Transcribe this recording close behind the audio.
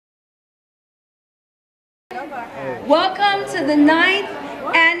Welcome to the 9th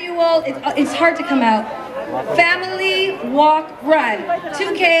annual, it's hard to come out, Family Walk Run,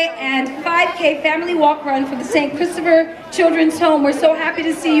 2K and 5K Family Walk Run for the St. Christopher Children's Home. We're so happy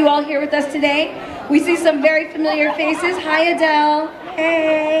to see you all here with us today. We see some very familiar faces. Hi Adele,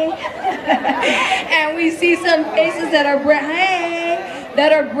 hey. And we see some faces that are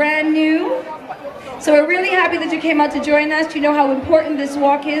brand new. So we're really happy that you came out to join us. You know how important this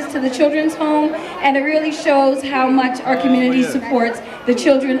walk is to the children's home, and it really shows how much our community supports the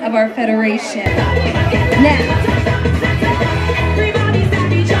children of our federation. Now.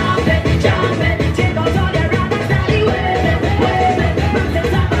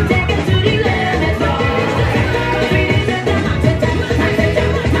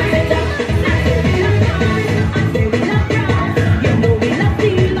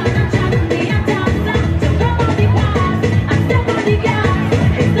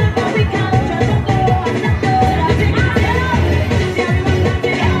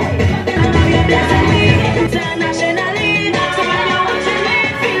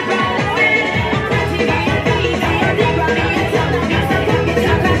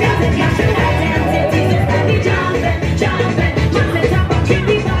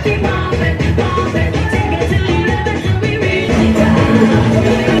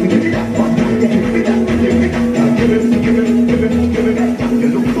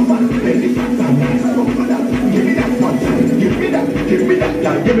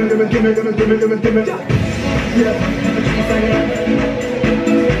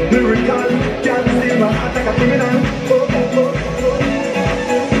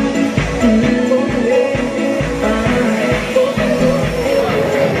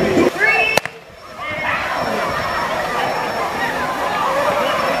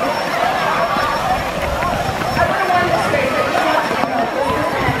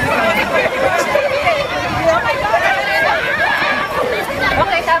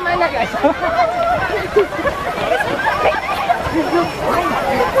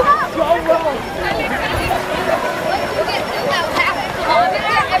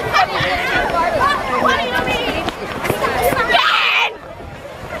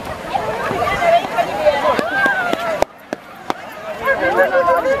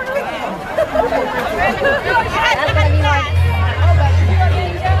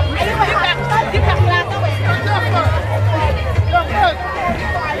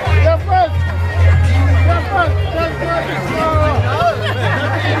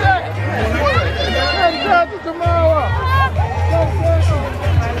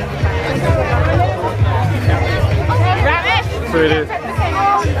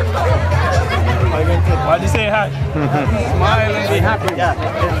 Why'd you say hi? Smile and be happy. Yeah.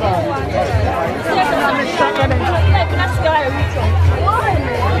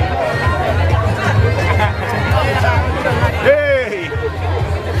 Hey!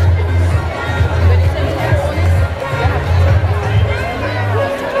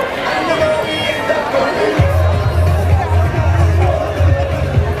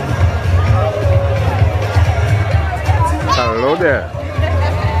 Hello there.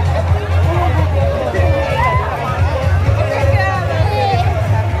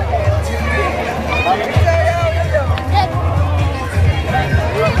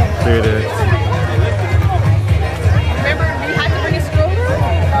 There it is. Remember, we had to bring a stroller?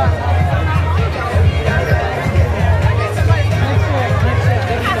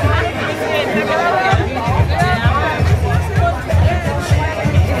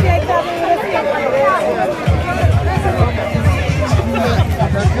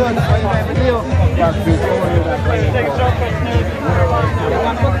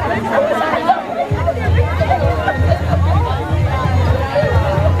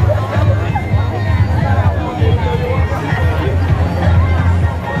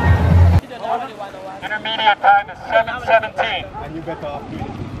 7:17. And you better off doing it.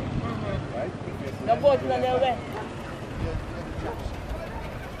 Right? No boat on their way.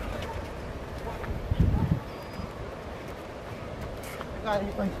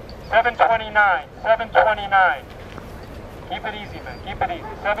 $7.29. $7.29. Keep it easy, man. Keep it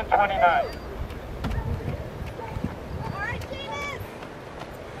easy. $7.29.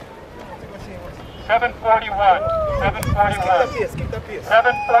 $7.41. $7.41. Skip the pace.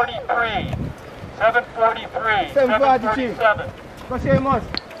 $7.43. $7.43. $7.47.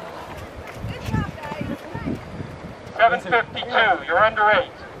 $7.52. You're under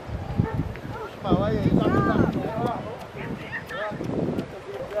 8.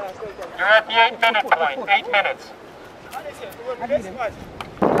 You're at the 8-minute point. 8 minutes.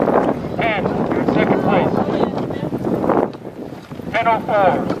 10. You're in second place.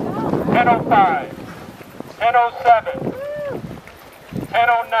 10:04. 10:05. 10:07,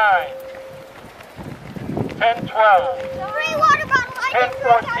 10:09, 10:12,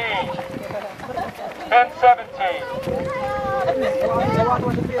 10:14, 10:17,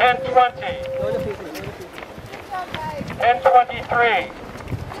 10:20, 10:23,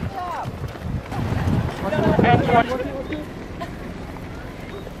 10:20.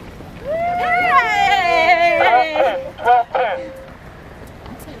 12:10,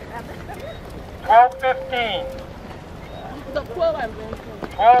 12:15,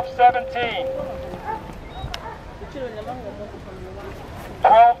 12:17,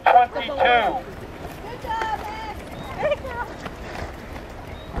 12:22.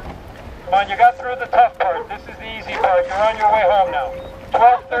 Come on, you got through the tough part. This is the easy part. You're on your way home now.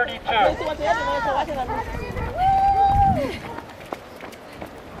 12:32,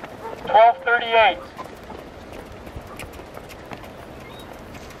 12:38.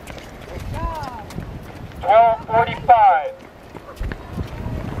 12:45,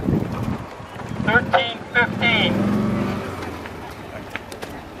 13:15,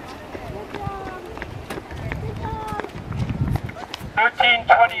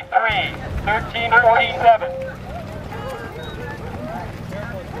 13:23, 13:47,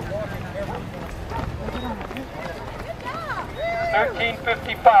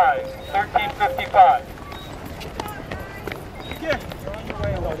 13:55, 13:55.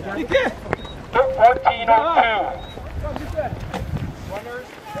 14:02.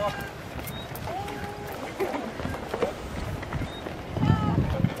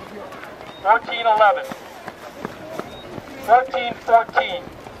 14:11. 14:14.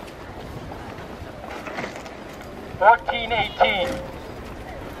 14:18.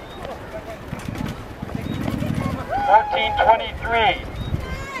 14:23.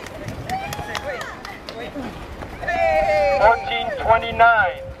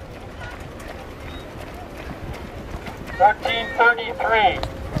 14:29. 14:33.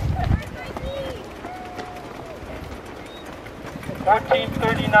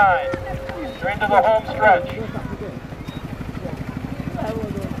 14:39. You're into the home stretch.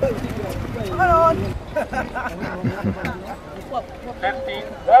 15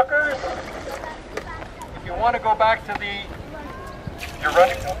 walkers. If you want to go back to you're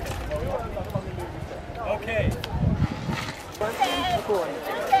running. Okay.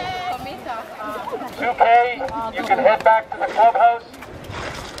 2K, you can head back to the clubhouse.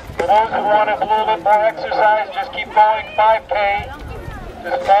 For those who want a little bit more exercise, just keep going. 5K,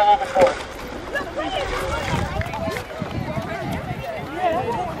 just follow the course.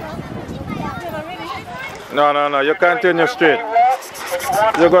 No, you continue straight.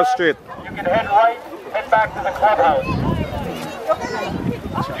 You go straight. You can head right, head back to the clubhouse.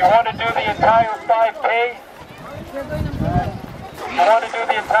 If you want to do the entire 5K,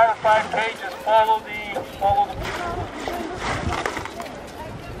 just follow the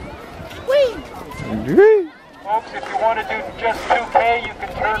folks, if you want to do just 2K, you can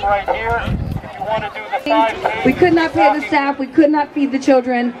turn right here. If you want to do the 5K, we could not pay the staff, we could not feed the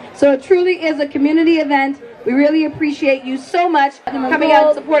children, so it truly is a community event. We really appreciate you so much coming out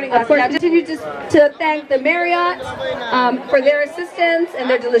and supporting us. Of course, continue to thank the Marriott for their assistance and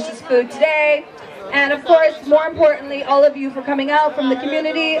their delicious food today. And of course, more importantly, all of you for coming out from the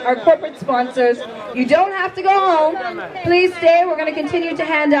community, our corporate sponsors. You don't have to go home. Please stay. We're going to continue to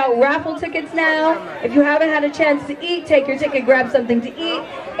hand out raffle tickets now. If you haven't had a chance to eat, take your ticket, grab something to eat.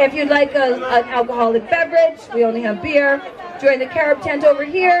 If you'd like an alcoholic beverage, we only have beer. Join the Carib tent over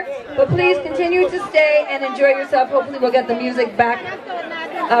here. But please continue to stay and enjoy yourself. Hopefully we'll get the music back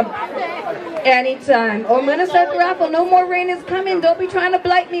anytime. Oh, I'm going to start the raffle. No more rain is coming. Don't be trying to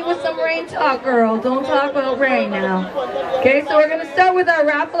blight me with some rain talk, girl. Don't talk about rain now. Okay, so we're going to start with our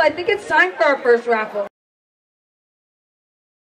raffle. I think it's time for our first raffle.